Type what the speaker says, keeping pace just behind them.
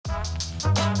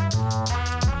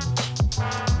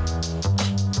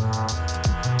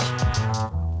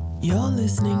You're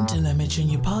listening to Let Me Tune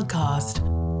You podcast,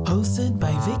 hosted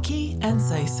by Vicky and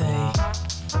Say.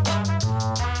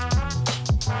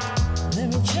 Let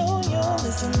me tune you,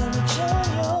 listen, let me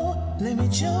tune you. Let me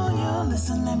tune you,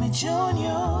 listen, let me tune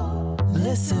you.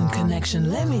 Listen,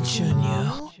 connection, let me tune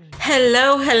you.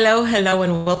 Hello,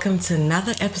 and welcome to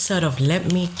another episode of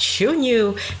Let Me Tune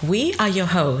You. We are your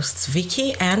hosts,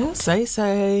 Vicky and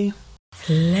Say.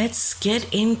 Let's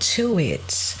get into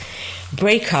it.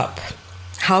 Breakup.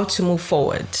 How to move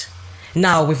forward.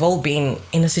 Now, we've all been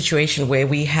in a situation where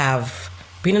we have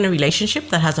been in a relationship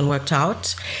that hasn't worked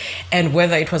out, and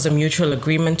whether it was a mutual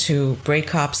agreement to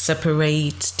break up,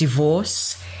 separate,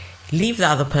 divorce, leave the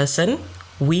other person,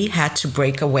 we had to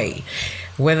break away.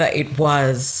 Whether it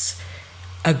was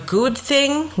a good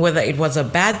thing, whether it was a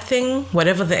bad thing,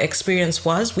 whatever the experience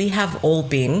was, we have all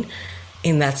been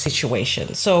in that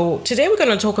situation. So today we're going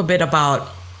to talk a bit about,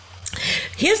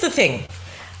 here's the thing.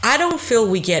 I don't feel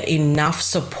we get enough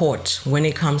support when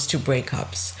it comes to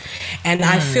breakups. And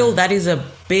I feel that is a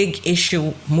big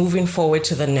issue moving forward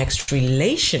to the next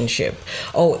relationship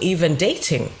or even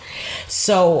dating.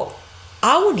 So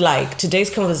I would like today's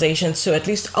conversation to at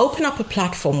least open up a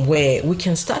platform where we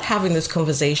can start having these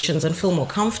conversations and feel more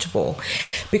comfortable,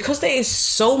 because there is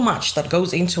so much that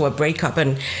goes into a breakup,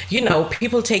 and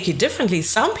people take it differently.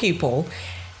 Some people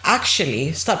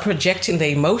actually start projecting their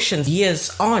emotions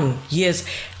years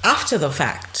after the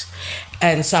fact,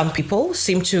 and some people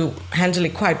seem to handle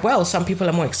it quite well. Some people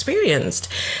are more experienced,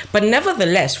 but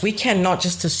nevertheless, we cannot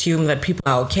just assume that people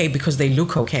are okay because they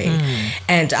look okay.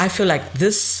 And I feel like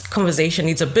this conversation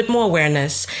needs a bit more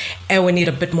awareness, and we need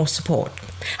a bit more support.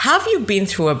 Have you been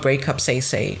through a breakup,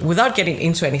 say, without getting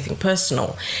into anything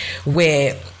personal,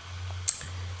 where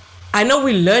I know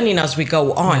we're learning as we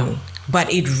go on,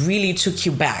 but it really took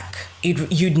you back?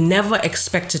 You'd never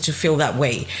expected to feel that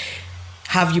way.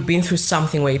 Have you been through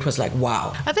something where it was like,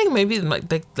 wow? I think maybe like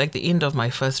the end of my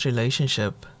first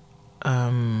relationship,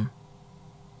 the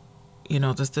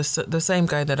same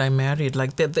guy that I married,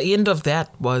 like the end of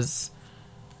that was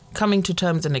coming to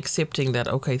terms and accepting that,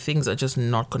 okay, things are just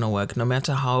not going to work, no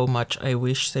matter how much I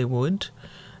wish they would.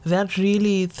 That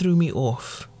really threw me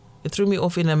off. It threw me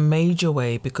off in a major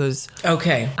way, because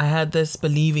I had this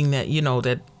believing that,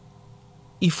 that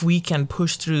if we can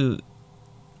push through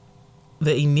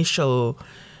the initial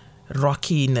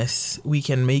rockiness, we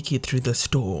can make it through the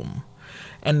storm.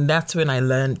 And that's when I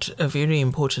learned a very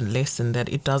important lesson, that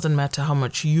it doesn't matter how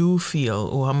much you feel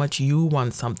or how much you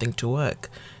want something to work.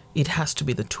 It has to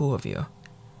be the two of you.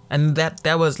 And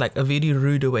that was like a very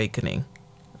rude awakening.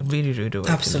 Really rude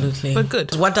awakening. Absolutely. But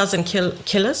good. What doesn't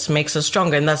kill us makes us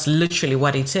stronger, and that's literally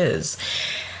what it is.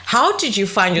 How did you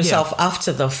find yourself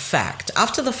after the fact?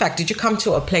 After the fact, did you come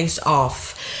to a place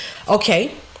of,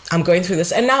 okay, I'm going through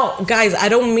this? And now, guys, I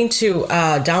don't mean to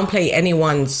downplay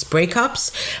anyone's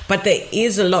breakups, but there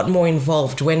is a lot more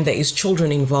involved when there is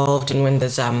children involved, and when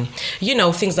there's,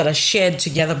 things that are shared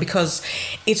together, because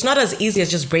it's not as easy as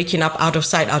just breaking up out of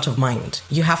sight, out of mind.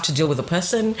 You have to deal with the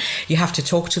person. You have to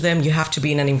talk to them. You have to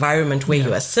be in an environment where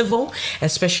you are civil,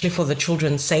 especially for the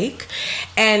children's sake.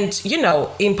 And, in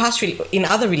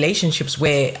other relationships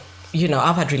where,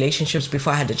 I've had relationships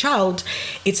before I had a child,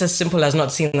 it's as simple as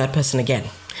not seeing that person again.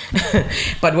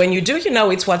 But when you do,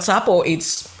 it's WhatsApp, or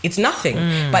it's nothing.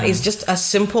 But it's just as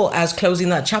simple as closing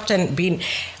that chapter and being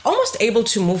almost able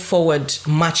to move forward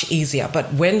much easier.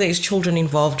 But when there's children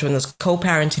involved, when there's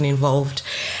co-parenting involved,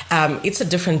 it's a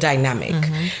different dynamic.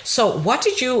 So what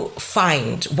did you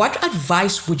find? What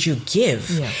advice would you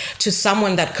give to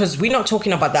someone that, because we're not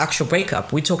talking about the actual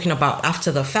breakup, we're talking about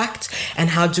after the fact, and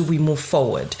how do we move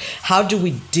forward? How do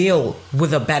we deal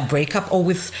with a bad breakup or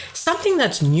with something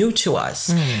that's new to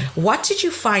us? What did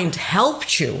you find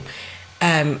helped you?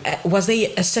 Was there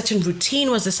a certain routine?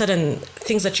 Was there certain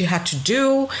things that you had to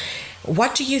do?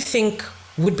 What do you think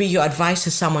would be your advice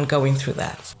to someone going through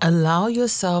that? Allow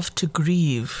yourself to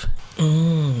grieve.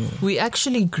 We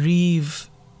actually grieve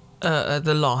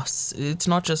the loss. It's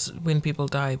not just when people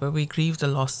die, but we grieve the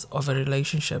loss of a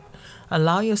relationship.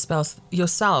 Allow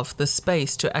yourself the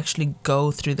space to actually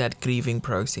go through that grieving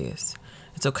process.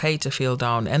 It's okay to feel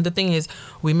down. And the thing is,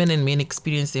 women and men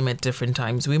experience them at different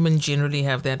times. Women generally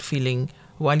have that feeling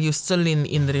while you're still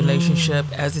in the relationship,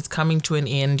 as it's coming to an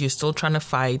end, you're still trying to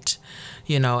fight,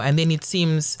 and then it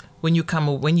seems when you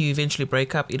eventually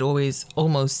break up, it always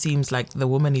almost seems like the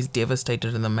woman is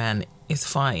devastated and the man is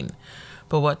fine.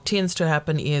 But what tends to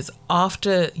happen is,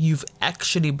 after you've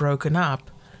actually broken up,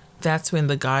 that's when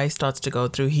the guy starts to go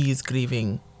through his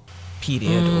grieving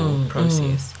period or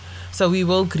process. So we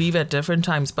will grieve at different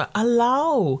times, but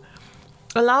allow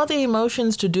the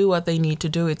emotions to do what they need to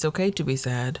do. It's okay to be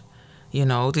sad. You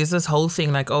know, there's this whole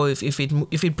thing like, oh, if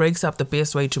it breaks up, the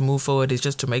best way to move forward is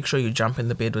just to make sure you jump in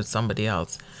the bed with somebody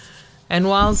else. And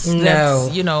whilst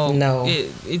that's, you know,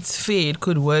 it's fair, it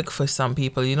could work for some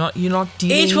people. You're not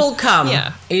dealing. It will come.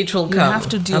 Yeah, it will come. You have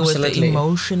to deal with the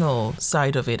emotional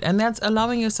side of it, and that's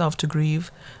allowing yourself to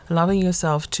grieve, allowing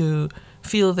yourself to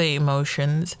feel the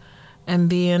emotions, and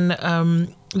then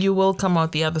you will come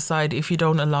out the other side if you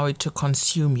don't allow it to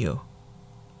consume you.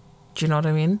 Do you know what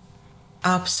I mean?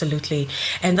 Absolutely.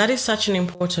 And that is such an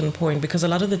important point, because a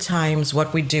lot of the times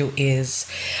what we do is,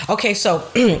 okay, so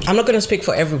I'm not going to speak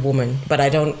for every woman, but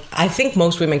I think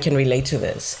most women can relate to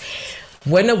this.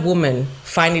 When a woman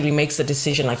finally makes the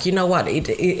decision, like, you know what,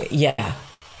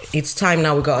 it's time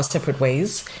now, we go our separate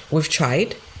ways. We've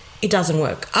tried. It doesn't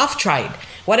work. I've tried.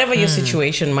 Whatever your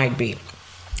situation might be.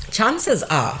 Chances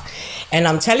are, and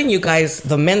I'm telling you guys,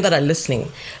 the men that are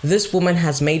listening, this woman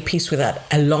has made peace with that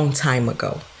a long time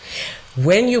ago.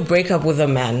 When you break up with a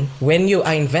man, when you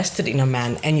are invested in a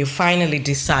man and you finally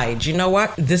decide, you know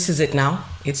what, this is it now.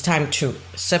 It's time to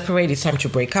separate. It's time to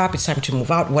break up. It's time to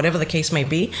move out, whatever the case may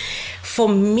be. For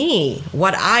me,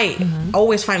 what I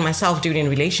always find myself doing in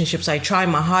relationships, I try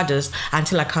my hardest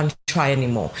until I can't try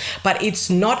anymore. But it's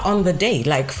not on the day.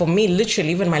 Like for me,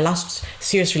 literally, even my last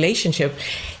serious relationship,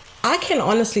 I can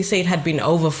honestly say it had been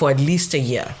over for at least a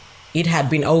year. It had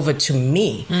been over to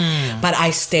me. But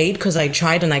I stayed because I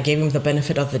tried and I gave him the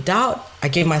benefit of the doubt. I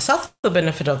gave myself the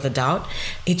benefit of the doubt.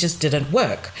 It just didn't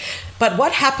work. But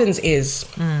what happens is,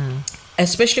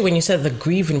 especially when you said the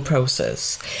grieving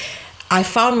process, I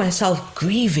found myself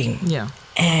grieving. Yeah.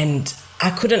 And I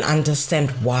couldn't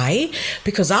understand why,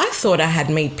 because I thought I had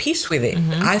made peace with it.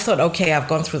 I thought, okay, I've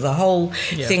gone through the whole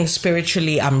thing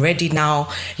spiritually. I'm ready now.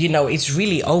 You know, it's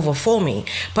really over for me.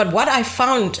 But what I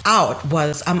found out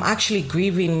was I'm actually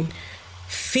grieving,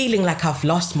 feeling like I've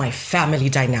lost my family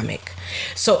dynamic.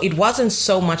 So it wasn't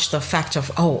so much the fact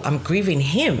of, oh, I'm grieving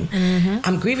him.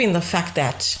 I'm grieving the fact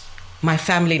that my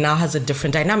family now has a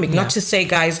different dynamic. Yeah. Not to say,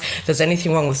 guys, there's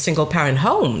anything wrong with single parent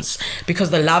homes, because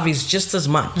the love is just as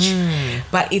much.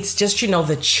 But it's just, you know,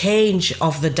 the change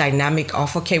of the dynamic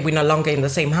of, okay, we're no longer in the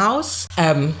same house.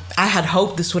 I had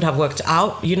hoped this would have worked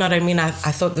out. You know what I mean? I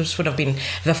thought this would have been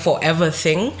the forever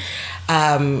thing.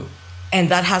 And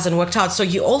that hasn't worked out. So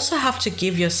you also have to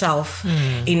give yourself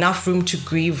enough room to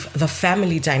grieve the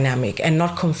family dynamic and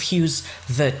not confuse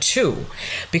the two.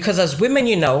 Because as women,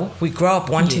 you know, we grow up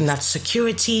wanting that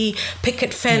security,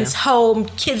 picket fence, home,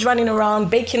 kids running around,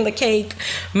 baking the cake,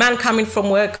 man coming from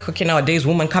work. Okay, nowadays,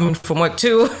 woman coming from work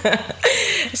too.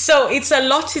 So it's a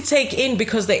lot to take in,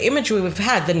 because the imagery we've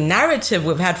had, the narrative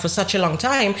we've had for such a long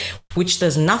time, which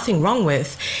there's nothing wrong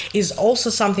with, is also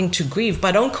something to grieve.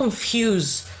 But don't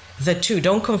confuse the two.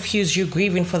 Don't confuse you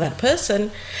grieving for that person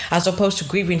as opposed to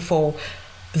grieving for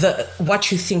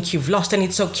what you think you've lost. And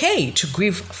it's okay to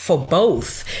grieve for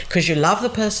both, because you love the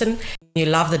person, you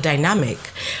love the dynamic.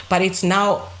 But it's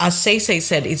now, as Say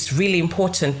said, it's really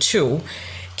important to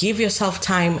give yourself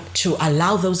time to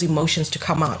allow those emotions to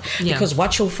come out. Because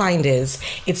what you'll find is,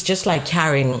 it's just like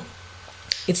carrying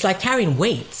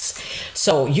weights.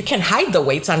 So you can hide the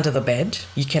weights under the bed,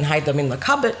 you can hide them in the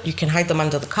cupboard, you can hide them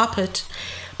under the carpet,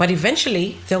 but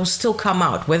eventually they'll still come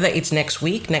out, whether it's next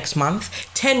week, next month,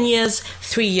 10 years,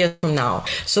 3 years from now.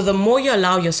 So the more you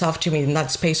allow yourself to be in that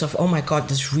space of, oh my God,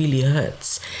 this really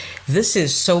hurts, this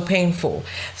is so painful,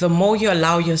 the more you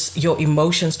allow your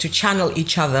emotions to channel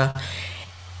each other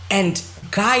and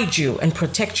guide you and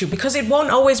protect you, because it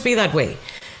won't always be that way.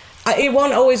 It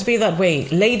won't always be that way.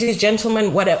 Ladies,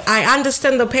 gentlemen, whatever. I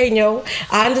understand the pain, yo.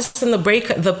 I understand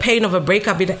the pain of a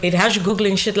breakup. It has you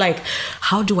Googling shit like,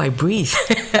 how do I breathe?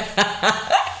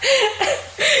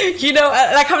 You know,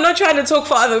 like, I'm not trying to talk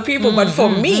for other people, but for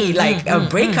me, like a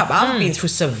breakup, I've been through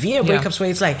severe breakups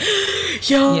where it's like,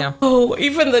 yo,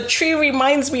 even the tree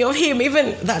reminds me of him,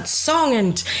 even that song.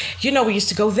 And, you know, we used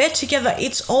to go there together.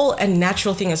 It's all a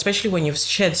natural thing, especially when you've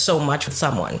shared so much with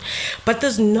someone. But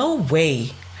there's no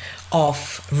way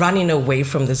of running away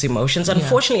from these emotions.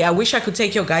 Unfortunately, I wish I could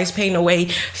take your guys' pain away,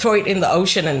 throw it in the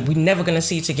ocean, and we're never going to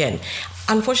see it again.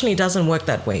 Unfortunately, it doesn't work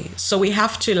that way. So we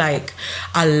have to, like,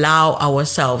 allow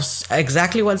ourselves,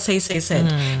 exactly what Say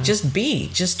said,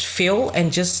 just feel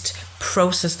and just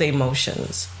process the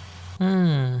emotions.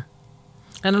 And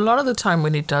a lot of the time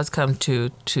when it does come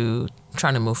to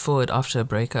trying to move forward after a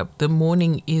breakup, the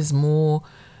mourning is more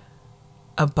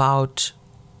about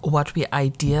what we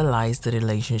idealize the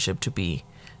relationship to be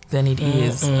than it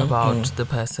is about the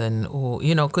person. Or,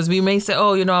 you know, because we may say,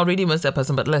 oh, you know, I really miss that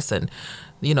person, but listen,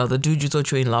 you know, the dude you thought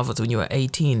you were in love with when you were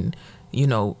 18, you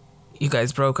know, you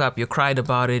guys broke up, you cried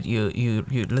about it, you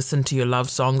listened to your love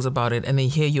songs about it, and then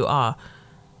here you are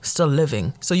still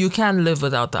living. So you can live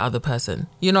without the other person.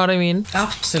 You know what I mean?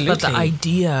 Absolutely. But the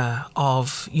idea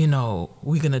of,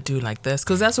 we're going to do like this,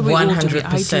 because that's what we all do. We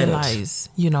 100%. idealize,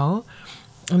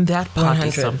 and that part 100.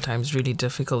 is sometimes really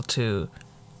difficult to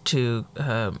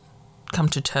come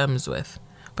to terms with.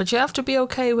 But you have to be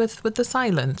okay with the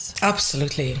silence.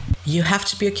 Absolutely. You have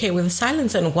to be okay with the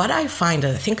silence. And what I find,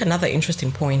 I think another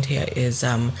interesting point here is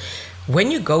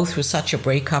when you go through such a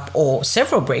breakup or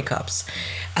several breakups,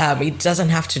 it doesn't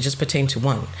have to just pertain to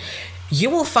one. You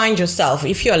will find yourself,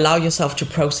 if you allow yourself to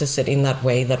process it in that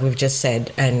way that we've just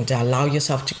said, and allow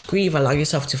yourself to grieve, allow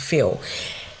yourself to feel,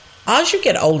 as you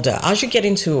get older, as you get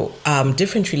into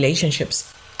different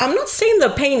relationships, I'm not saying the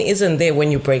pain isn't there when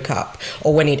you break up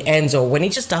or when it ends or when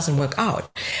it just doesn't work out,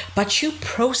 but you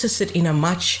process it in a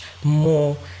much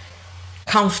more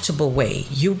comfortable way.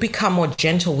 You become more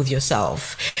gentle with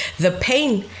yourself. The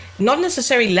pain not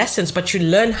necessarily lessens, but you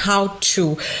learn how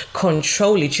to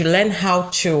control it. You learn how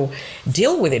to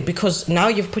deal with it, because now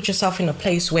you've put yourself in a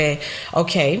place where,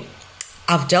 okay,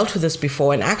 I've dealt with this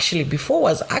before, and actually before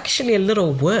was actually a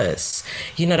little worse.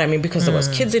 You know what I mean? Because there was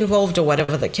kids involved or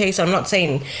whatever the case. I'm not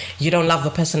saying you don't love the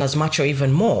person as much or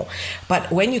even more,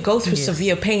 but when you go through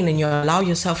severe pain and you allow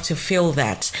yourself to feel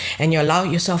that and you allow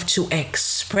yourself to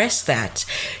express that,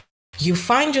 you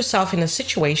find yourself in a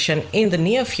situation in the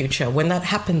near future when that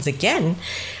happens again.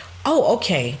 Oh,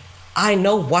 okay, I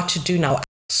know what to do now.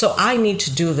 So I need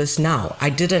to do this now.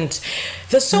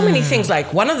 There's so many things.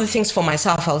 Like, one of the things for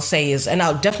myself I'll say is, and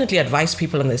I'll definitely advise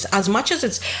people on this, as much as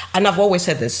it's, and I've always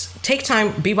said this, take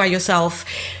time, be by yourself,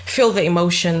 feel the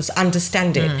emotions,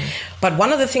 understand it. But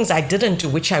one of the things I didn't do,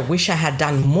 which I wish I had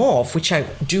done more of, which I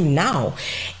do now,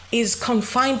 is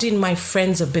confide in my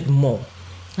friends a bit more.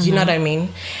 You know what I mean?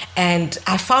 And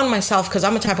I found myself, because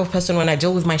I'm a type of person, when I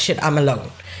deal with my shit, I'm alone.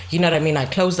 You know what I mean? I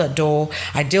close that door,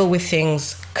 I deal with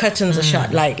things, curtains are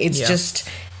shut. Like, it's just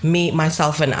me,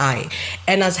 myself, and I.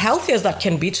 And as healthy as that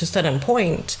can be to a certain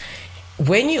point,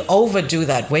 when you overdo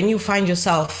that, when you find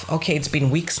yourself, okay, it's been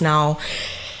weeks now,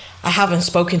 I haven't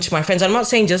spoken to my friends. I'm not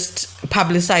saying just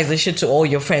publicize the shit to all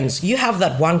your friends. You have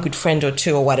that one good friend or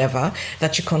two or whatever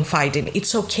that you confide in.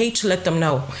 It's okay to let them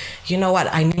know, you know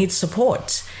what, I need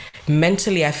support.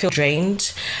 Mentally, I feel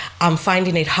drained. I'm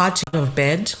finding it hard to get out of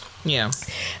bed. Yeah.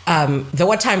 There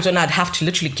were times when I'd have to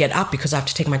literally get up because I have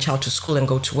to take my child to school and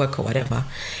go to work or whatever.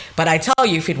 But I tell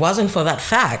you, if it wasn't for that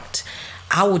fact,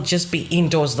 I would just be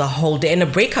indoors the whole day. And a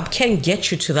breakup can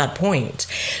get you to that point.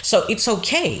 So it's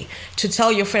okay to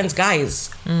tell your friends,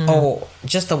 guys, or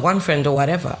just the one friend or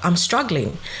whatever, I'm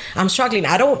struggling.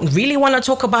 I don't really want to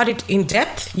talk about it in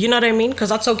depth, you know what I mean? Because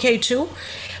that's okay too.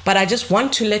 But I just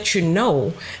want to let you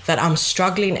know that I'm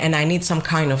struggling and I need some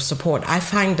kind of support. I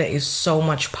find there is so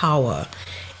much power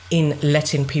in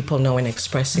letting people know and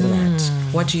expressing that.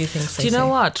 What do you think, Stacey? Do you know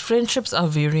what? Friendships are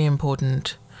very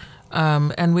important.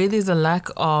 And where there's a lack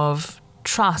of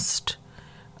trust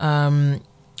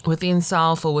within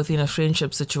self or within a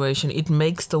friendship situation, it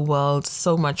makes the world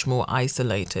so much more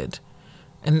isolated.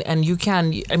 And you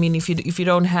can, I mean, if you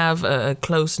don't have a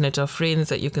close knit of friends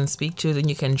that you can speak to, then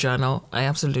you can journal. I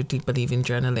absolutely believe in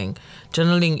journaling.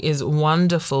 Journaling is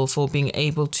wonderful for being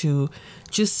able to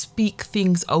just speak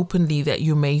things openly that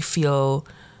you may feel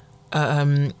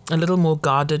a little more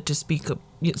guarded to speak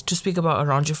about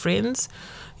around your friends,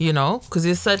 you know, because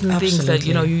there's certain things that,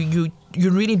 you know, you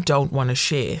really don't want to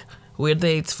share, whether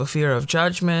it's for fear of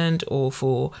judgment or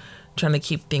for trying to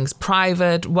keep things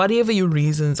private, whatever your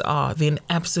reasons are, then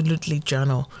absolutely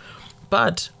journal.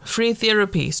 But free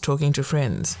therapy is talking to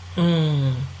friends,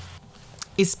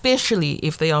 especially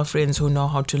if they are friends who know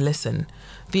how to listen.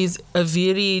 There's a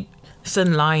very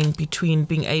thin line between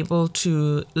being able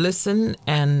to listen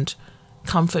and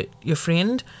comfort your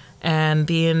friend and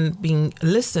then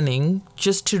listening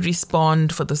just to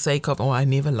respond for the sake of, oh, I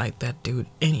never liked that dude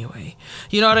anyway.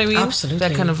 You know what I mean? Absolutely.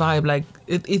 That kind of vibe. Like,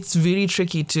 it's very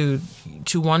tricky to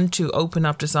want to open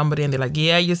up to somebody and they're like,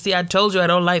 yeah, you see, I told you I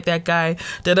don't like that guy.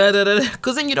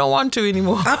 Because then you don't want to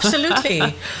anymore.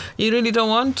 Absolutely. You really don't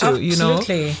want to,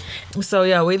 Absolutely. you know? So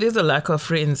yeah, where there's a lack of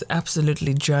friends,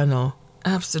 absolutely journal.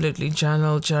 Absolutely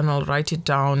journal, write it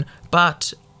down.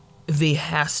 But there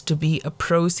has to be a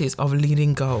process of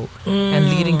letting go. And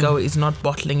letting go is not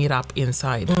bottling it up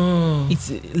inside. It's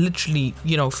literally,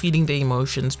 you know, feeling the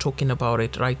emotions, talking about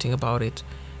it, writing about it,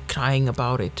 crying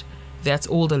about it. That's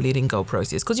all the letting go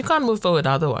process. Because you can't move forward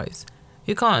otherwise.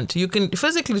 You can't. You can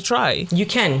physically try. You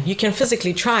can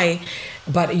physically try,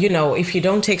 but you know, if you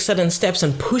don't take certain steps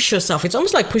and push yourself, it's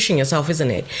almost like pushing yourself, isn't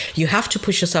it? You have to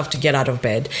push yourself to get out of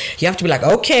bed. You have to be like,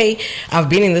 okay, I've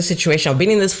been in this situation, I've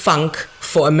been in this funk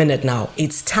for a minute now.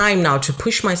 It's time now to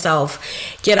push myself,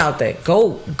 get out there,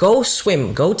 go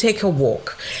swim, go take a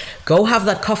walk, go have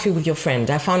that coffee with your friend.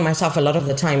 I found myself a lot of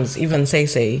the times, even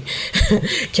Say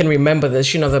can remember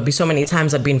this, there'll be so many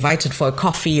times I'd be invited for a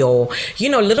coffee, or,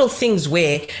 little things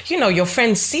where, your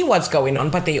friends see what's going on,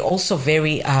 but they're also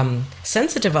very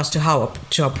sensitive as to how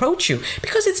to approach you,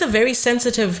 because it's a very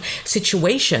sensitive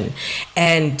situation.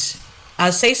 And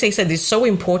as Say said, it's so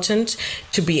important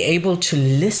to be able to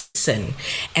listen.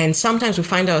 And sometimes we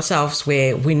find ourselves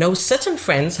where we know certain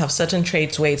friends have certain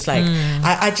traits where it's like,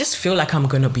 I just feel like I'm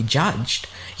going to be judged.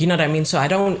 You know what I mean? So I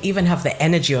don't even have the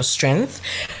energy or strength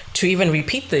to even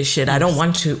repeat this shit. I don't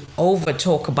want to over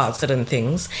talk about certain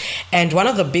things. And one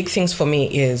of the big things for me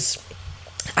is,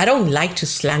 I don't like to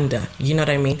slander, you know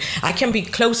what I mean? I can be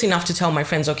close enough to tell my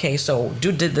friends, okay, so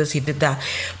dude did this, he did that.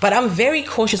 But I'm very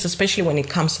cautious, especially when it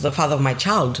comes to the father of my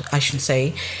child, I should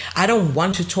say. I don't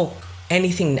want to talk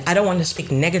anything. I don't want to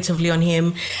speak negatively on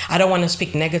him. I don't want to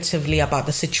speak negatively about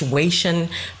the situation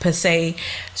per se.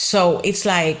 So it's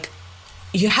like,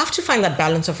 you have to find that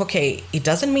balance of, okay, it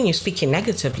doesn't mean you're speaking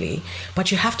negatively,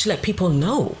 but you have to let people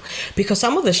know. Because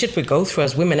some of the shit we go through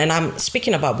as women, and I'm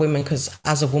speaking about women because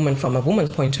as a woman, from a woman's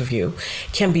point of view,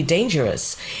 can be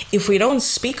dangerous. If we don't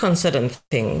speak on certain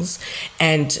things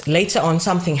and later on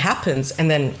something happens, and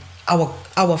then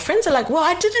our friends are like, well,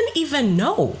 I didn't even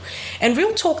know. And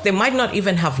real talk, they might not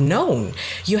even have known.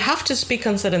 You have to speak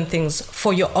on certain things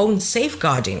for your own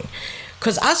safeguarding.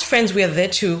 Because as friends, we are there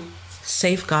to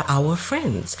safeguard our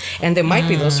friends. And there might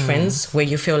be those friends where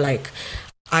you feel like,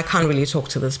 I can't really talk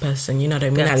to this person, you know what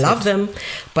I mean? I love them,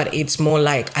 but it's more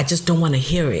like, I just don't want to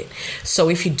hear it. So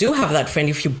if you do have that friend,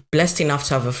 if you're blessed enough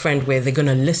to have a friend where they're going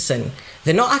to listen,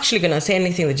 they're not actually going to say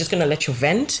anything, they're just going to let you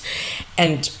vent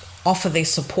and offer their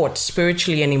support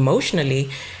spiritually and emotionally,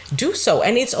 do so.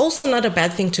 And it's also not a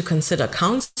bad thing to consider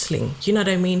counseling. You know what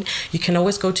I mean? You can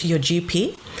always go to your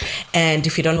GP, and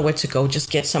if you don't know where to go, just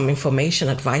get some information,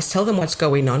 advice, tell them what's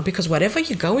going on, because whatever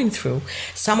you're going through,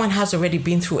 someone has already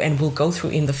been through and will go through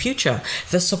in the future.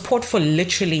 The support for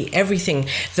literally everything,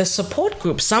 the support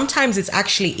group, sometimes it's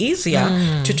actually easier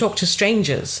to talk to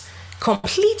strangers,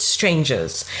 complete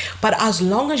strangers. But as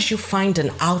long as you find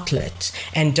an outlet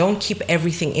and don't keep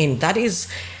everything in, that is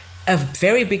a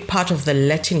very big part of the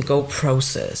letting go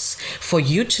process. For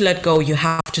you to let go, you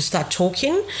have to start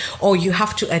talking, or you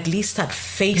have to at least start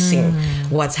facing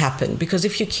what's happened. Because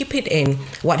if you keep it in,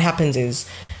 what happens is,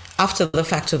 after the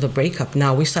fact of the breakup,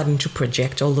 now we're starting to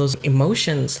project all those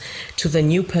emotions to the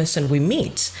new person we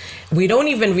meet. We don't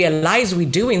even realize we're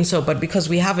doing so, but because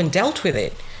we haven't dealt with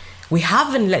it, we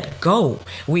haven't let go,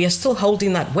 we are still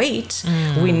holding that weight,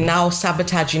 we're now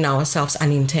sabotaging ourselves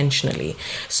unintentionally.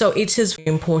 So it is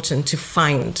important to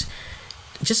find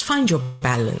your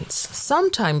balance.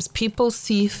 Sometimes people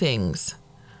see things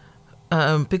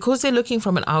because they're looking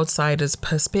from an outsider's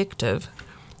perspective.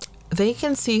 They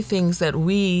can see things that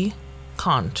we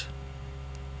can't.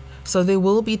 So there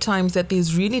will be times that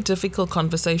there's really difficult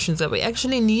conversations that we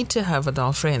actually need to have with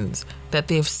our friends that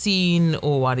they've seen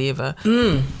or whatever.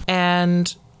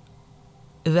 And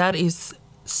that is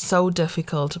so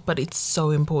difficult, but it's so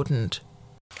important.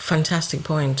 Fantastic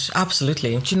point.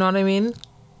 Absolutely. Do you know what I mean?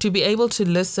 To be able to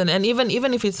listen, and even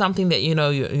if it's something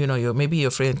that maybe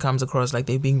your friend comes across like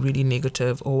they're being really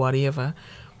negative or whatever,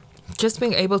 just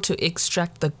being able to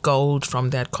extract the gold from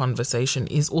that conversation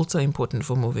is also important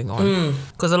for moving on.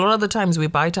 Because a lot of the times we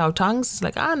bite our tongues. It's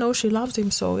like, no, she loves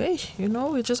him, so hey,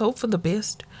 we just hope for the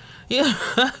best. Yeah,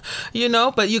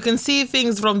 but you can see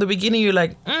things from the beginning. You're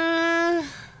like,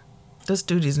 this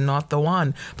dude is not the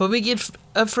one. But we get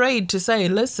afraid to say,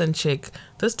 listen, chick,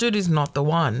 this dude is not the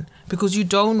one. Because you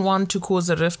don't want to cause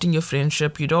a rift in your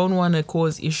friendship. You don't want to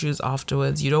cause issues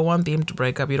afterwards. You don't want them to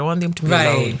break up. You don't want them to be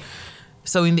alone.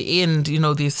 So in the end,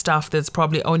 there's stuff that's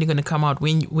probably only going to come out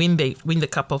when the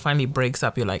couple finally breaks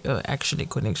up. You're like, oh, actually,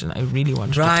 connection, I really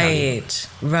want to tell you.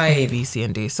 Right. A, B, C,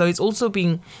 and D. So it's also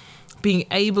being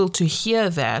able to hear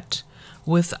that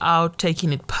without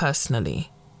taking it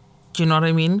personally. Do you know what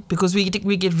I mean? Because we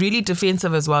get really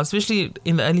defensive as well, especially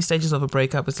in the early stages of a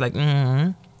breakup. It's like,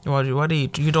 what are you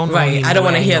don't know him. I don't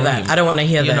want to hear that. I don't want to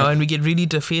hear that. And we get really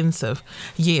defensive.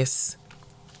 Yes.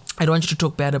 I don't want you to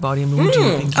talk bad about him. Who do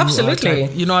you think absolutely.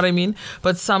 You know what I mean?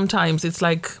 But sometimes it's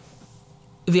like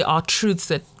there are truths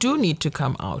that do need to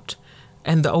come out.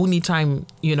 And the only time,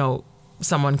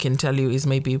 someone can tell you is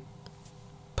maybe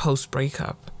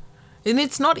post-breakup. And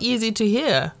it's not easy to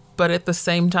hear. But at the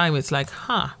same time, it's like,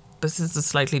 this is a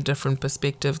slightly different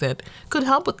perspective that could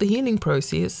help with the healing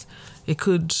process. It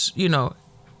could,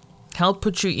 help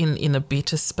put you in a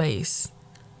better space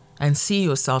and see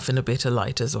yourself in a better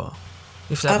light as well.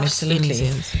 if that makes any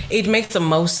sense. It makes the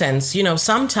most sense. You know,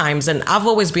 sometimes, and I've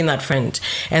always been that friend,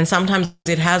 and sometimes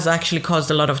it has actually caused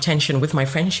a lot of tension with my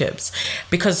friendships,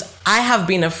 because I have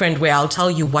been a friend where I'll tell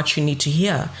you what you need to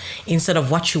hear instead of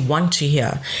what you want to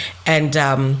hear. And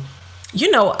you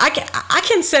know, I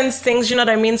can sense things, you know what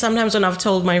I mean? Sometimes when I've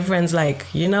told my friends, like,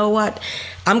 you know what,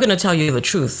 I'm going to tell you the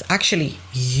truth. Actually,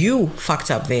 you fucked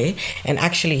up there. And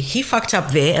actually, he fucked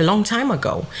up there a long time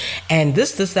ago. And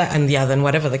this, that, and the other, and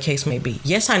whatever the case may be.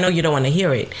 Yes, I know you don't want to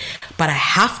hear it, but I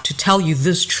have to tell you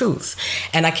this truth.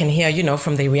 And I can hear, you know,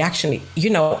 from the reaction, you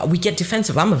know, we get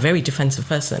defensive. I'm a very defensive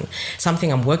person,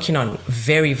 something I'm working on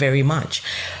very, very much.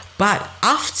 But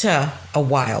after a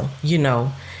while, you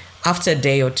know, after a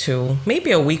day or two,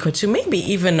 maybe a week or two, maybe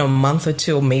even a month or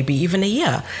two, maybe even a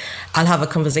year, I'll have a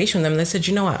conversation with them. They said,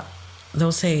 you know what?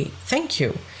 They'll say, thank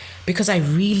you. Because I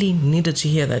really needed to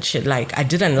hear that shit. Like, I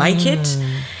didn't like it.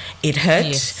 It hurt.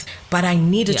 Yes. But I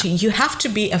needed to. You have to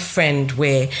be a friend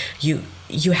where you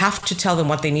have to tell them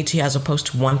what they need to hear as opposed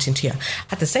to wanting to hear.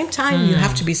 At the same time, you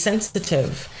have to be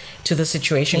sensitive to the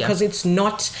situation, because it's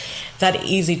not that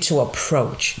easy to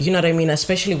approach. You know what I mean?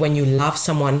 Especially when you love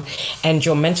someone and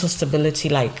your mental stability,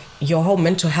 like your whole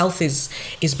mental health is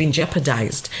being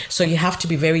jeopardized. So you have to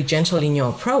be very gentle in your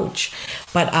approach.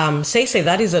 But say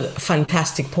that is a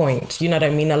fantastic point. You know what I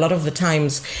mean? A lot of the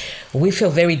times we feel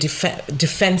very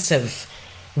defensive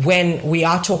when we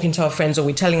are talking to our friends, or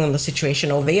we're telling them the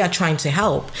situation, or they are trying to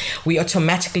help. We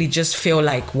automatically just feel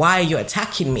like, why are you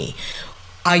attacking me?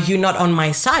 Are you not on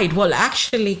my side? Well,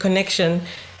 actually, connection,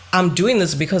 I'm doing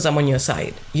this because I'm on your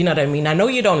side. You know what I mean? I know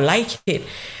you don't like it,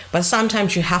 but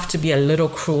sometimes you have to be a little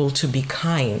cruel to be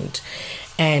kind.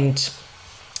 And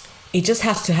it just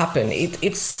has to happen.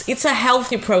 It's a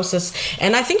healthy process.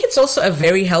 And I think it's also a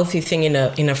very healthy thing in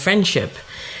a friendship,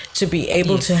 to be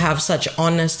able to have such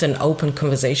honest and open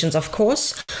conversations. Of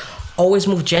course, always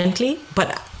move gently,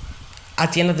 but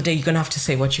at the end of the day, you're going to have to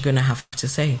say what you're going to have to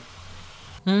say.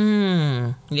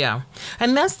 Yeah.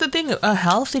 And that's the thing. A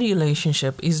healthy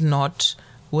relationship is not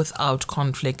without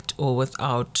conflict or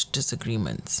without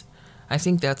disagreements. I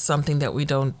think that's something that we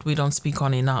don't speak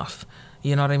on enough.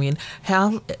 You know what I mean?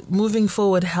 Moving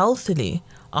forward healthily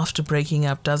after breaking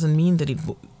up doesn't mean that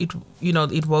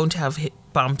it won't have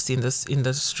bumps in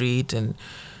the street, and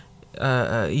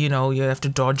you have to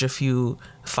dodge a few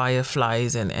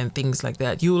fireflies and things like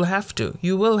that. You will have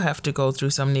to go through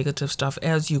some negative stuff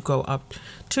as you go up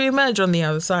to emerge on the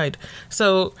other side.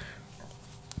 So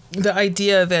the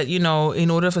idea that, in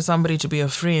order for somebody to be a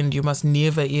friend, you must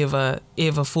never, ever,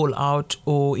 ever fall out,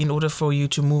 or in order for you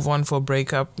to move on for a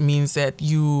breakup means that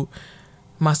you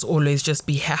must always just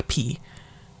be happy.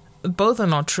 Both are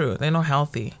not true. They're not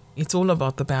healthy. It's all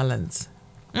about the balance.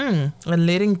 And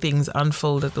letting things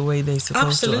unfold at the way they're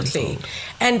supposed to unfold. Absolutely.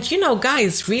 And,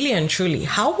 guys, really and truly,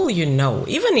 how will you know,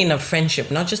 even in a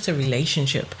friendship, not just a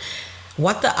relationship,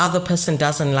 what the other person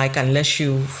doesn't like unless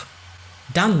you've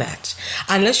done that?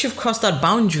 Unless you've crossed that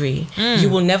boundary, you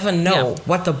will never know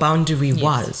what the boundary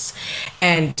was.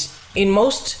 And in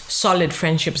most solid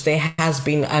friendships, there has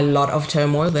been a lot of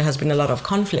turmoil. There has been a lot of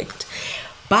conflict.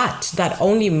 But that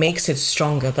only makes it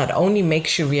stronger. That only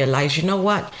makes you realize, you know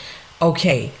what?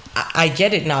 Okay, I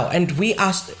get it now. And we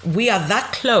are that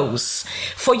close.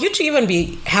 For you to even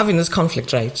be having this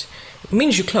conflict, right,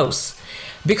 means you're close.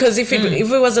 Because if it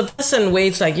was a person where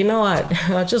it's like, you know what,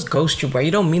 I'll just ghost you, bro.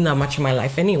 You don't mean that much in my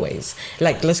life anyways.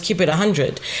 Like, let's keep it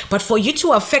 100. But for you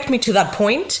to affect me to that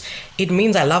point, it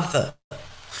means I love the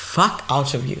fuck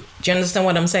out of you. Do you understand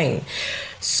what I'm saying?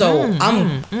 So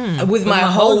I'm with my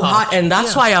whole heart. And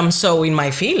that's why I'm so in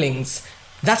my feelings.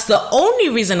 That's the only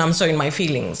reason I'm so in my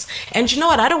feelings. And you know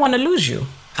what? I don't want to lose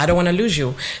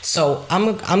you. So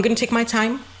I'm going to take my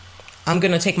time. I'm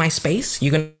going to take my space.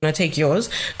 You're going to take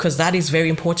yours, because that is very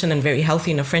important and very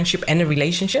healthy in a friendship and a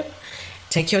relationship.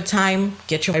 Take your time,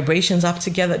 get your vibrations up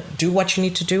together, do what you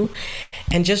need to do,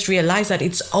 and just realize that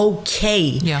it's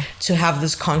okay to have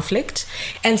this conflict.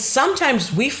 And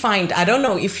sometimes we find, I don't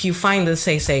know if you find this,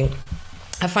 saying,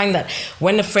 I find that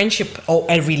when a friendship or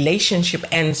a relationship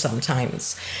ends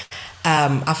sometimes,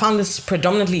 I found this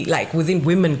predominantly like within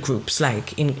women groups,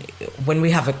 like when we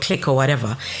have a clique or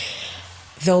whatever,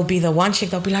 there'll be the one chick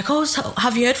that'll be like, oh, so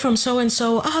have you heard from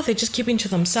so-and-so? Oh, they're just keeping to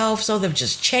themselves. So they've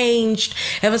just changed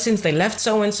ever since they left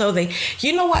so-and-so.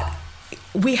 You know what?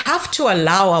 We have to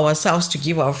allow ourselves to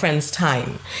give our friends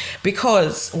time,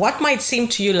 because what might seem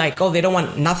to you like, oh, they don't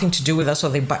want nothing to do with us, or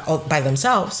they're by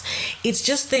themselves. It's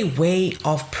just their way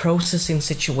of processing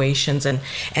situations and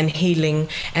healing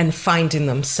and finding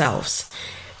themselves.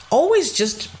 Always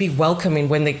just be welcoming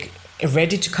when they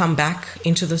ready to come back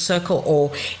into the circle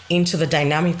or into the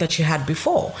dynamic that you had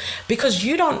before, because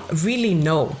you don't really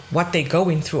know what they're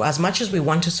going through. As much as we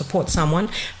want to support someone,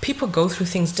 people go through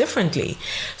things differently.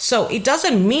 So it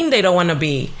doesn't mean they don't want to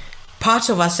be part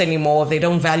of us anymore, they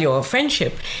don't value our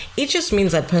friendship. It just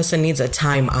means that person needs a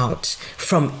time out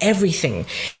from everything.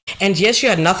 And yes, you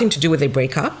had nothing to do with a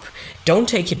breakup. Don't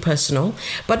take it personal.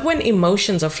 But when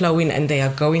emotions are flowing and they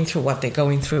are going through what they're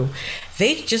going through,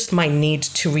 they just might need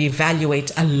to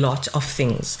reevaluate a lot of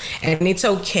things. And it's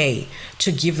okay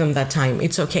to give them that time.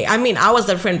 It's okay. I mean, I was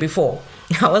that friend before.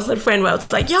 I was that friend where I was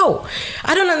like, yo,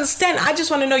 I don't understand. I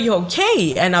just want to know you're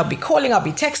okay. And I'll be calling, I'll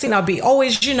be texting, I'll be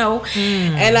always,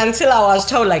 And until I was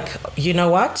told, like, you know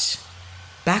what?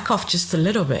 Back off just a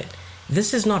little bit.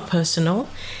 This is not personal.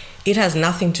 It has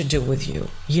nothing to do with you.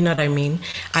 You know what I mean?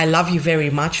 I love you very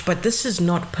much, but this is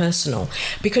not personal.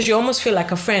 Because you almost feel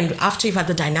like a friend after you've had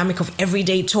the dynamic of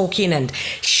everyday talking and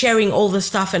sharing all the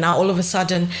stuff, and now all of a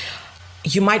sudden,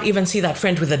 you might even see that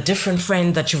friend with a different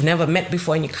friend that you've never met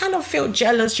before, and you kind of feel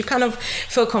jealous, you kind of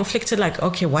feel conflicted, like,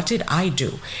 okay, what did I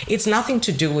do? It's nothing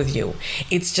to do with you.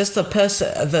 It's just a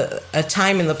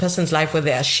time in the person's life where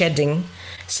they are shedding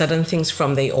certain things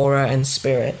from their aura and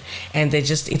spirit, and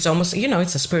it's almost,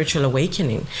 it's a spiritual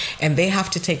awakening, and they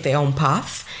have to take their own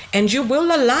path, and you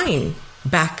will align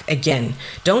back again.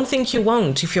 Don't think you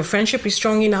won't. If your friendship is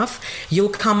strong enough, you'll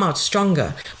come out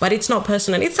stronger. But it's not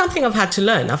personal. It's something I've had to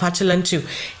learn. I've had to learn to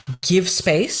give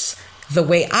space the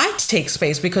way I take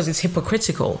space, because it's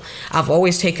hypocritical. I've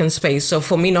always taken space. So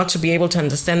for me not to be able to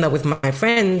understand that with my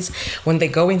friends when they're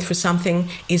going through something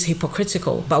is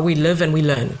hypocritical. But we live and we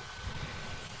learn.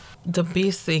 The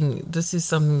best thing, this is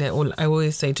something that I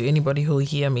always say to anybody who'll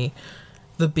hear me,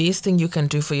 the best thing you can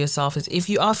do for yourself is, if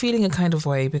you are feeling a kind of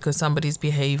way because somebody's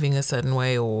behaving a certain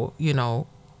way, or,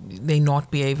 they're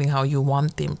not behaving how you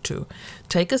want them to,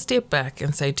 take a step back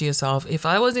and say to yourself, if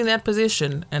I was in that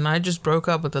position and I just broke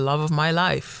up with the love of my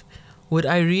life, would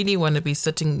I really want to be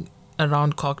sitting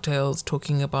around cocktails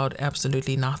talking about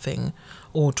absolutely nothing,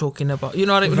 or talking about, what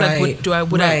I mean? Right.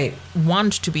 Like, would I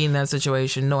want to be in that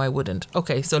situation? No, I wouldn't.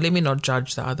 Okay, so let me not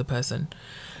judge the other person.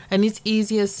 And it's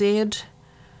easier said,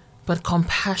 but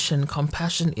compassion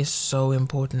is so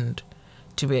important,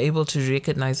 to be able to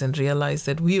recognize and realize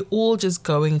that we're all just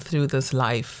going through this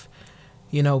life,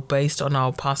 based on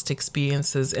our past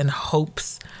experiences and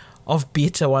hopes of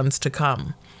better ones to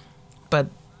come. But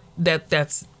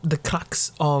that's the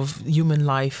crux of human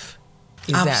life.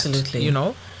 Absolutely.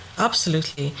 That,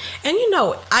 Absolutely. And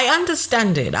I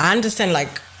understand it. I understand,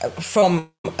 like, from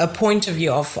a point of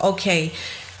view of, okay,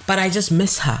 but I just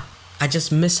miss her. I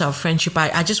just miss our friendship.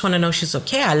 I just want to know she's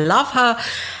okay. I love her.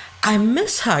 I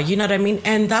miss her. You know what I mean?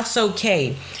 And that's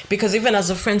okay. Because even as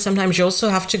a friend, sometimes you also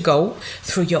have to go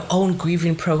through your own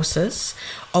grieving process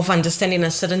of understanding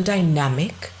a certain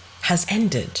dynamic has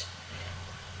ended.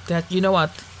 That, you know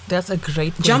what? That's a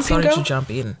great point. Sorry to jump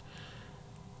in.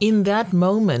 In that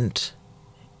moment,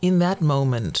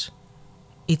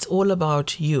 it's all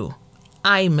about you.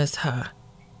 I miss her.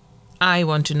 I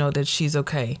want to know that she's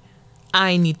okay.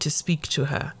 I need to speak to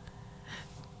her.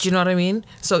 Do you know what I mean?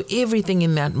 So everything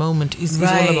in that moment is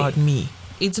all about me.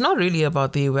 It's not really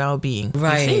about their well-being.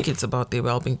 Right. You think it's about their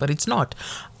well-being, but it's not.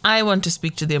 I want to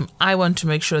speak to them. I want to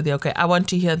make sure they're okay. I want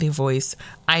to hear their voice.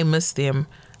 I miss them.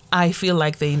 I feel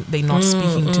like they're not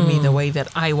speaking to me the way that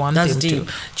I want them deep.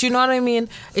 to. Do you know what I mean?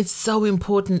 It's so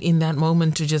important in that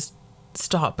moment to just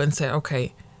stop and say,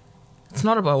 okay, it's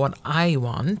not about what I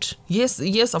want.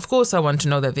 Yes, of course I want to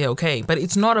know that they're okay, but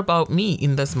it's not about me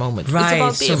in this moment. Right,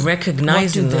 it's about them. So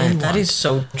recognizing that is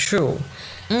so true.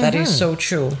 Mm-hmm. That is so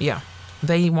true. Yeah,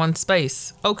 they want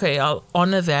space. Okay, I'll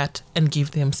honor that and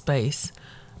give them space.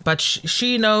 But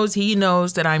she knows, he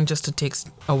knows that I'm just a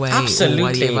text away. Absolutely. Or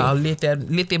whatever. I'll let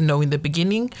them know in the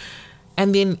beginning.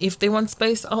 And then if they want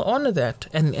space, I'll honor that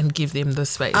and give them the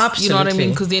space. Absolutely. You know what I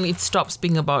mean? Because then it stops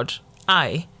being about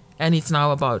I, and it's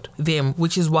now about them,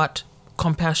 which is what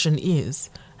compassion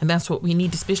is. And that's what we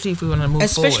need, especially if we want to move forward.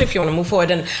 Especially if you want to move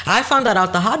forward. And I found that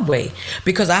out the hard way,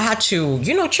 because I had to,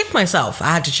 check myself.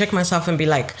 I had to check myself and be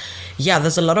like, yeah,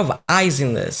 there's a lot of I's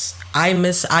in this. I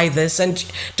miss this. And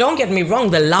don't get me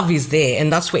wrong, the love is there.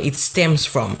 And that's where it stems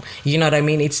from. You know what I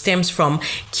mean? It stems from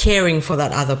caring for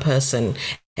that other person,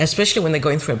 especially when they're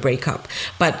going through a breakup.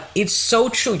 But it's so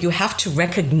true. You have to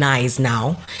recognize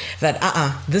now that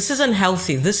this isn't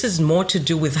healthy. This is more to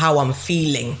do with how I'm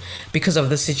feeling because of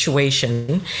the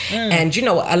situation. And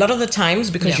a lot of the times,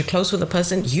 because you're close with a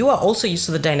person, you are also used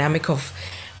to the dynamic of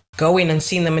going and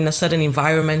seeing them in a certain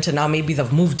environment, and now maybe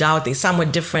they've moved out, they're somewhere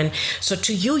different. So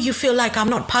to you, you feel like,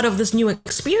 I'm not part of this new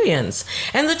experience.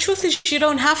 And the truth is, you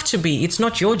don't have to be. It's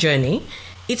not your journey.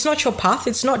 It's not your path.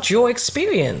 It's not your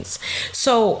experience.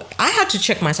 So I had to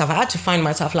check myself. I had to find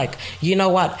myself like, you know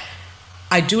what?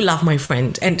 I do love my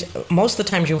friend. And most of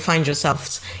the times you'll find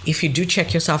yourself, if you do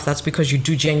check yourself, that's because you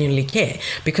do genuinely care.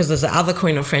 Because there's the other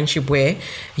kind of friendship where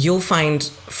you'll find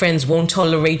friends won't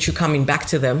tolerate you coming back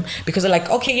to them because they're like,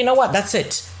 okay, you know what? That's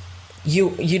it.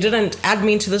 You didn't add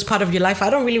me into this part of your life. I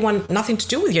don't really want nothing to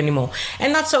do with you anymore.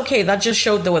 And that's okay. That just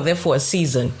showed they were there for a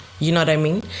season. You know what I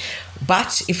mean?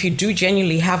 But if you do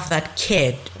genuinely have that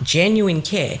care, genuine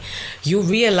care, you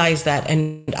realize that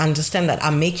and understand that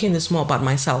I'm making this more about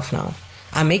myself now.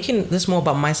 I'm making this more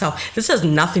about myself. This has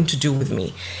nothing to do with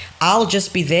me. I'll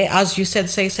just be there. As you said,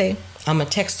 say, I'm a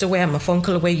text away, I'm a phone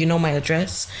call away, you know my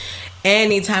address.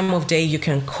 Any time of day, you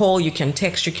can call, you can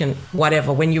text, you can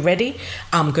whatever. When you're ready,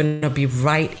 I'm going to be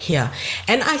right here.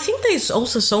 And I think there's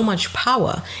also so much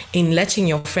power in letting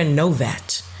your friend know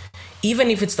that.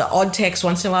 Even if it's the odd text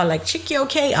once in a while, like, chick, you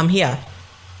okay? I'm here.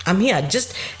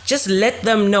 Just let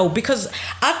them know. Because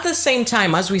at the same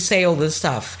time, as we say all this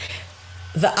stuff,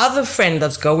 the other friend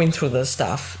that's going through this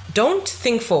stuff, don't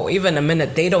think for even a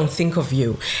minute they don't think of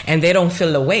you and they don't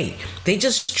feel away. They're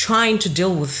just trying to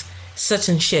deal with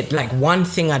certain shit, like one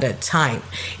thing at a time.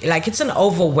 Like it's an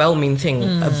overwhelming thing,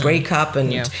 a breakup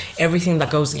and everything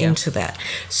that goes into that.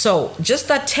 So just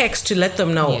that text to let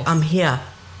them know, I'm here.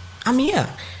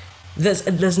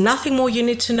 There's nothing more you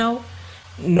need to know.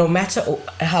 No matter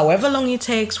however long it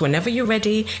takes, whenever you're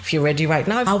ready, if you're ready right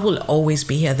now, I will always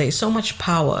be here. There's so much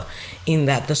power in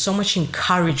that. There's so much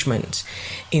encouragement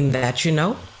in that, you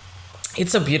know?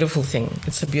 It's a beautiful thing.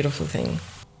 It's a beautiful thing.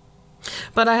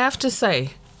 But I have to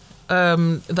say,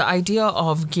 the idea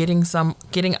of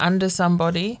getting under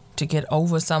somebody to get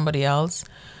over somebody else,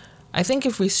 I think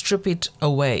if we strip it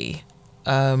away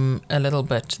a little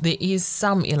bit, there is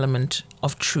some element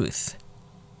of truth.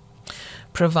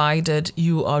 Provided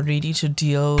you are ready to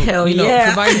deal,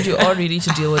 provided you are ready to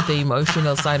deal with the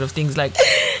emotional side of things, like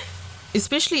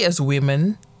especially as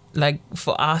women, like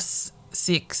for us,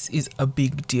 sex is a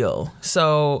big deal.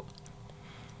 So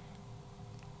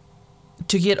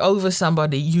to get over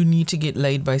somebody, you need to get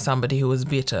laid by somebody who was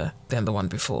better than the one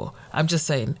before. I'm just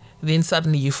saying. Then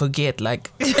suddenly you forget,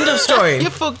 like end of story.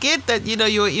 You forget that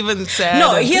you were even sad.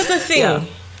 No, here's the thing. Yeah.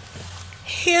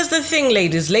 Here's the thing,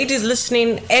 ladies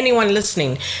listening, anyone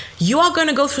listening, you are going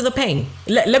to go through the pain.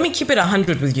 Let me keep it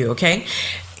 100 with you, okay?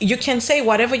 You can say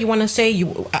whatever you want to say.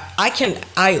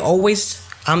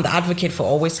 I'm the advocate for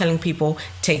always telling people,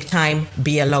 take time,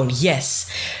 be alone. Yes.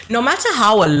 No matter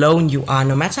how alone you are,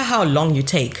 no matter how long you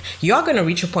take, you are going to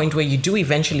reach a point where you do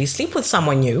eventually sleep with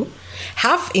someone new,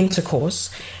 have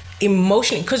intercourse,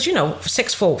 emotionally, because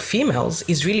sex for females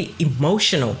is really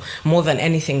emotional more than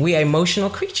anything. We are emotional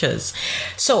creatures.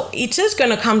 So it is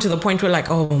going to come to the point where like,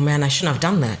 oh man, I shouldn't have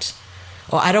done that.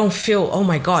 Or I don't feel, oh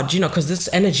my God, because this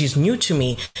energy is new to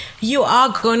me. You are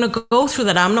going to go through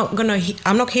that. I'm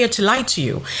not here to lie to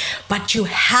you, but you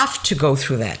have to go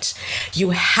through that. You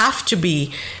have to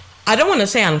be, I don't want to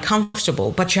say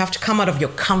uncomfortable, but you have to come out of your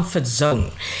comfort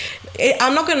zone.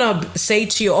 I'm not going to say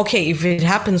to you, okay, if it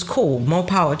happens, cool, more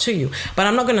power to you. But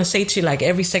I'm not going to say to you, like,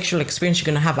 every sexual experience you're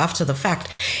going to have after the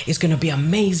fact is going to be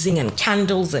amazing and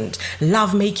candles and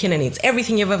love making and it's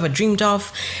everything you've ever dreamed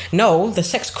of. No, the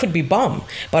sex could be bomb.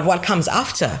 But what comes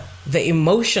after, the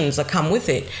emotions that come with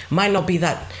it, might not be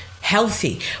that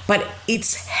healthy. But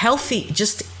it's healthy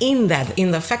just in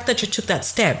the fact that you took that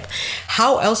step.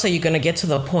 How else are you going to get to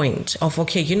the point of,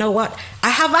 okay, you know what? I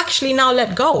have actually now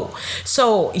let go.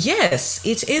 So yes,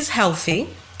 it is healthy.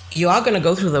 You are going to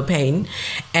go through the pain.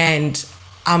 And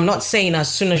I'm not saying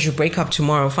as soon as you break up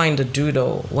tomorrow, find a dude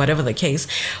or whatever the case.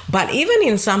 But even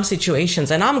in some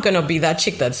situations, and I'm going to be that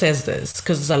chick that says this,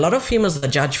 because there's a lot of females that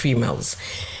judge females.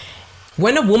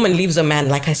 When a woman leaves a man,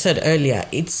 like I said earlier,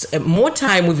 it's more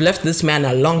time we've left this man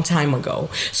a long time ago.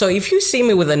 So if you see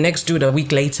me with the next dude a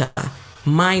week later,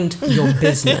 mind your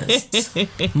business.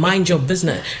 Mind your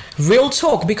business. Real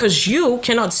talk, because you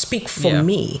cannot speak for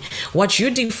me. What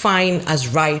you define as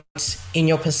right in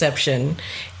your perception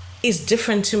is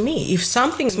different to me. If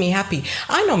something makes me happy,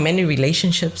 I know many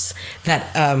relationships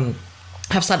that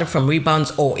have started from rebounds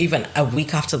or even a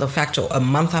week after the fact or a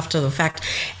month after the fact,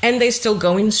 and they're still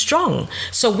going strong.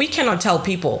 So we cannot tell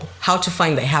people how to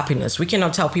find their happiness. We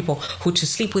cannot tell people who to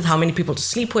sleep with, how many people to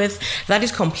sleep with. That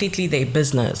is completely their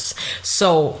business.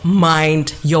 So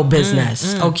mind your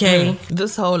business, okay?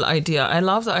 This whole idea, I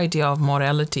love the idea of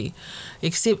morality,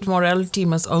 except morality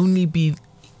must only be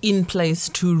in place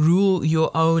to rule your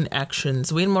own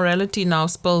actions. When morality now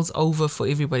spills over for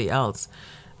everybody else,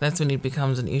 that's when it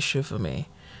becomes an issue for me.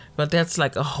 But that's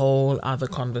like a whole other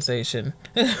conversation.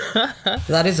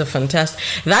 That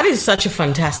is such a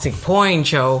fantastic point,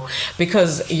 Joe,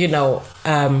 because,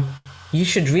 you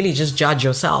should really just judge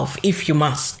yourself if you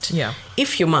must. Yeah.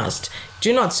 If you must.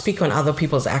 Do not speak on other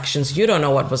people's actions. You don't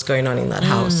know what was going on in that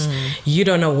house. You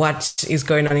don't know what is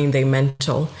going on in their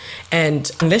mental.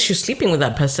 And unless you're sleeping with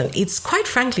that person, it's quite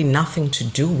frankly nothing to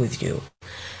do with you.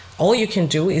 All you can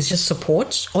do is just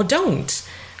support or don't.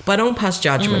 But don't pass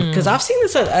judgment. Because I've seen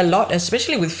this a lot,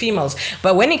 especially with females.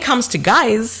 But when it comes to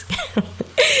guys,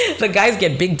 the guys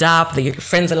get bigged up. The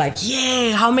friends are like,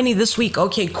 yeah, how many this week?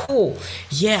 Okay, cool.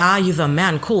 Yeah, you're the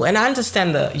man, cool. And I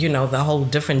understand the whole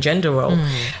different gender role.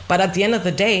 But at the end of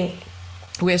the day,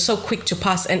 we're so quick to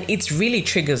pass. And it really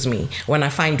triggers me when I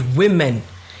find women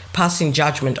passing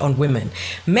judgment on women.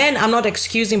 Men, I'm not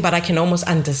excusing, but I can almost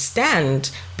understand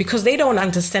because they don't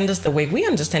understand us the way we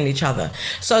understand each other.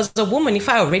 So as a woman, if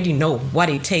I already know what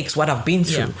it takes, what I've been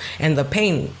through, and the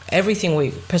pain, everything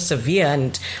we persevere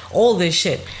and all this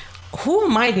shit, who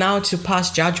am I now to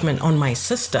pass judgment on my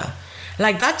sister?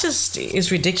 Like, that just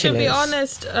is ridiculous. To be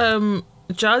honest,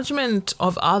 judgment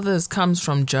of others comes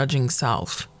from judging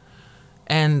self.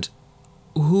 And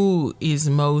who is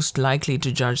most likely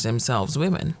to judge themselves?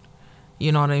 Women.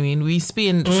 You know what I mean? We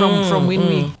spend from when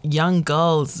we young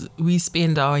girls, we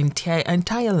spend our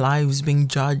entire lives being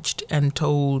judged and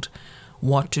told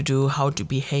what to do, how to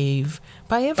behave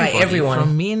by everybody. By everyone.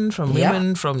 From men, from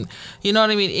women, from, you know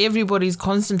what I mean? Everybody's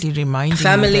constantly reminding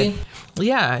family. you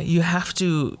that, you have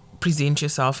to present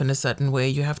yourself in a certain way.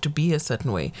 You have to be a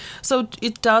certain way. So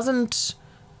it doesn't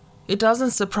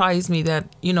surprise me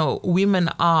that, women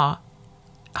are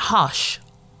harsh,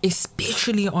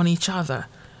 especially on each other.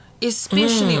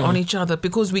 On each other,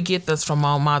 because we get this from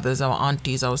our mothers, our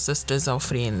aunties, our sisters, our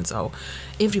friends,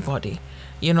 everybody,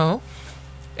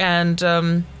 and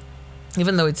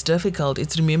even though it's difficult,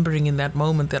 it's remembering in that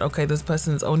moment that, okay, this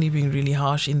person's only being really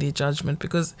harsh in their judgment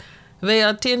because they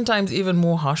are 10 times even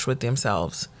more harsh with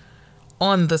themselves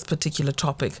on this particular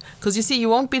topic. Because you see, you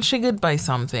won't be triggered by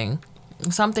something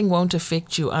won't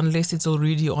affect you unless it's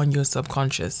already on your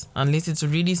subconscious, unless it's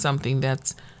really something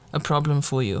that's a problem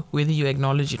for you, whether you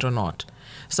acknowledge it or not.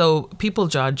 So people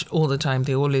judge all the time.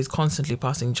 They're always constantly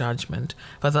passing judgment.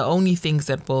 But the only things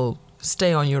that will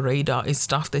stay on your radar is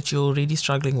stuff that you're already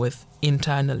struggling with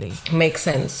internally. Makes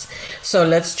sense. So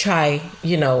let's try,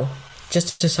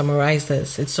 just to summarize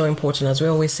this, it's so important, as we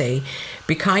always say,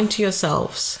 be kind to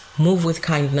yourselves, move with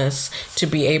kindness to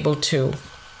be able to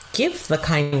give the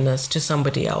kindness to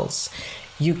somebody else.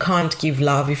 You can't give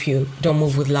love if you don't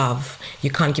move with love. You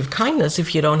can't give kindness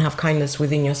if you don't have kindness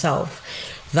within yourself.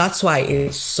 That's why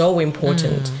it's so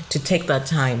important to take that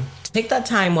time. Take that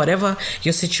time, whatever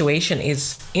your situation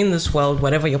is in this world,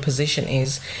 whatever your position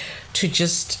is, to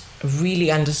just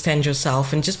really understand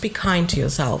yourself and just be kind to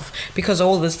yourself. Because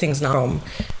all these things now,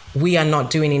 we are not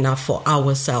doing enough for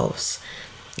ourselves.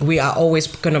 We are always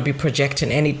going to be projecting,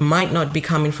 and it might not be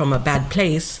coming from a bad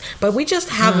place, but we just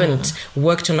haven't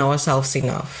worked on ourselves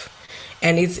enough.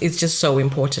 And it's just so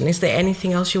important. Is there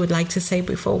anything else you would like to say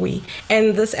before we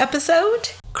end this episode?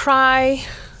 Cry,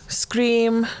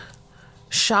 scream,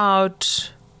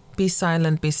 shout, be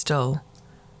silent, be still.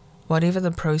 Whatever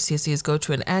the process is, go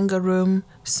to an anger room,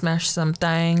 smash some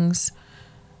things.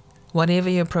 Whatever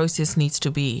your process needs to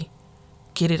be,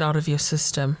 get it out of your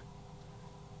system.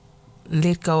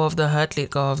 Let go of the hurt, let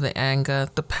go of the anger,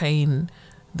 the pain,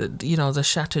 the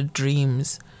shattered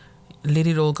dreams. Let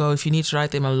it all go. If you need to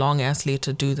write them a long ass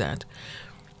letter, do that.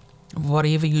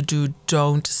 Whatever you do,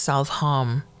 don't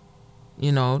self-harm.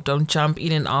 Don't jump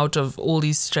in and out of all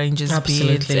these strangers'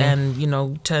 beds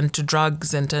and, turn to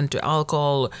drugs and turn to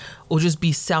alcohol, or just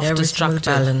be self-destructive.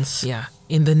 Balance. Yeah.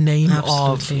 In the name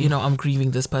of, I'm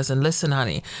grieving this person. Listen,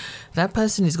 honey, that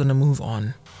person is going to move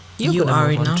on. You are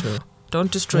enough. Don't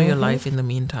destroy your life in the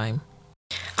meantime.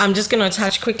 I'm just going to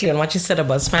touch quickly on what you said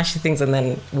about smashing things and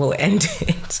then we'll end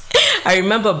it. I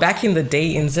remember back in the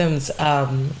day in Zimbs,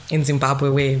 in Zimbabwe,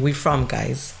 where we're from,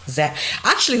 guys.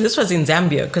 Actually, this was in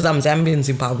Zambia because I'm Zambian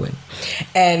Zimbabwean.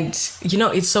 And,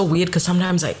 it's so weird because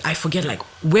sometimes I forget,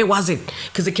 where was it?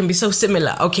 Because it can be so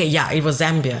similar. Okay, yeah, it was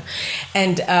Zambia.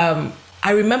 And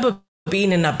I remember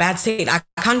being in a bad state. I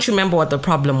can't remember what the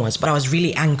problem was, but I was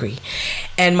really angry.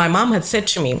 And my mom had said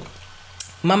to me,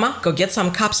 Mama, go get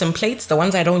some cups and plates, the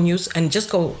ones I don't use, and just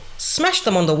go smash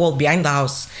them on the wall behind the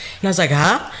house. And I was like,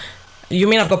 huh? you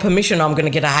mean I've got permission or I'm going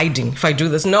to get a hiding if I do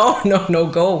this? No,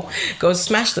 go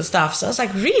smash the stuff. So I was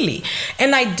like, really?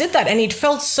 And I did that, and it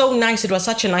felt so nice. It was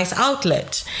such a nice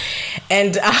outlet.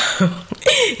 And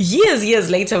years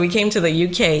later, we came to the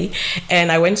UK,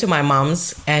 and I went to my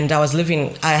mom's, and I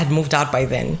had moved out by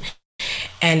then.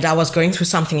 And I was going through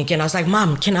something again. I was like,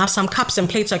 Mom, can I have some cups and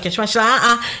plates so I can smash? She's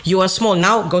like, you are small.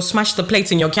 Now go smash the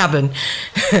plates in your cabin.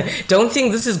 Don't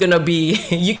think this is going to be,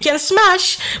 you can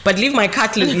smash, but leave my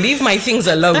things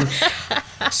alone.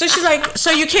 So she's like,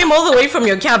 so you came all the way from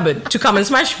your cabin to come and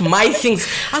smash my things.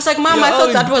 I was like, Mom, I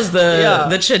thought that was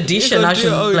the tradition. I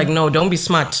should, like, no, don't be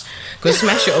smart. Go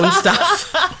smash your own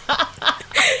stuff.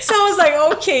 So I was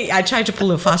like, okay. I tried to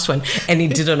pull a fast one and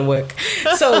it didn't work.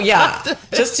 So yeah,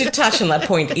 just to touch on that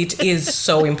point, it is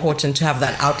so important to have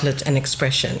that outlet and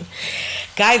expression.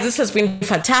 Guys, this has been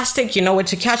fantastic. You know where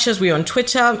to catch us. We're on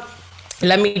Twitter.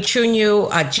 Let me tune you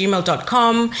at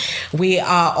gmail.com. We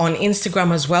are on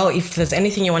Instagram as well. If there's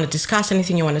anything you want to discuss,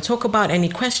 anything you want to talk about, any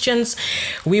questions,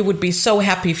 we would be so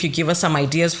happy if you give us some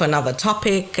ideas for another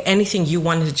topic. Anything you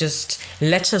want to just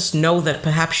let us know that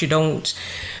perhaps you don't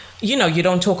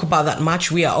talk about that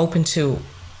much. We are open to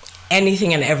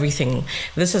anything and everything.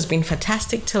 This has been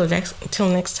fantastic. Till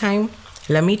next time,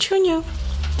 let me tune you.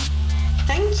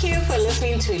 Thank you for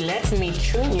listening to Let Me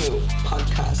Tune You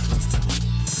podcast.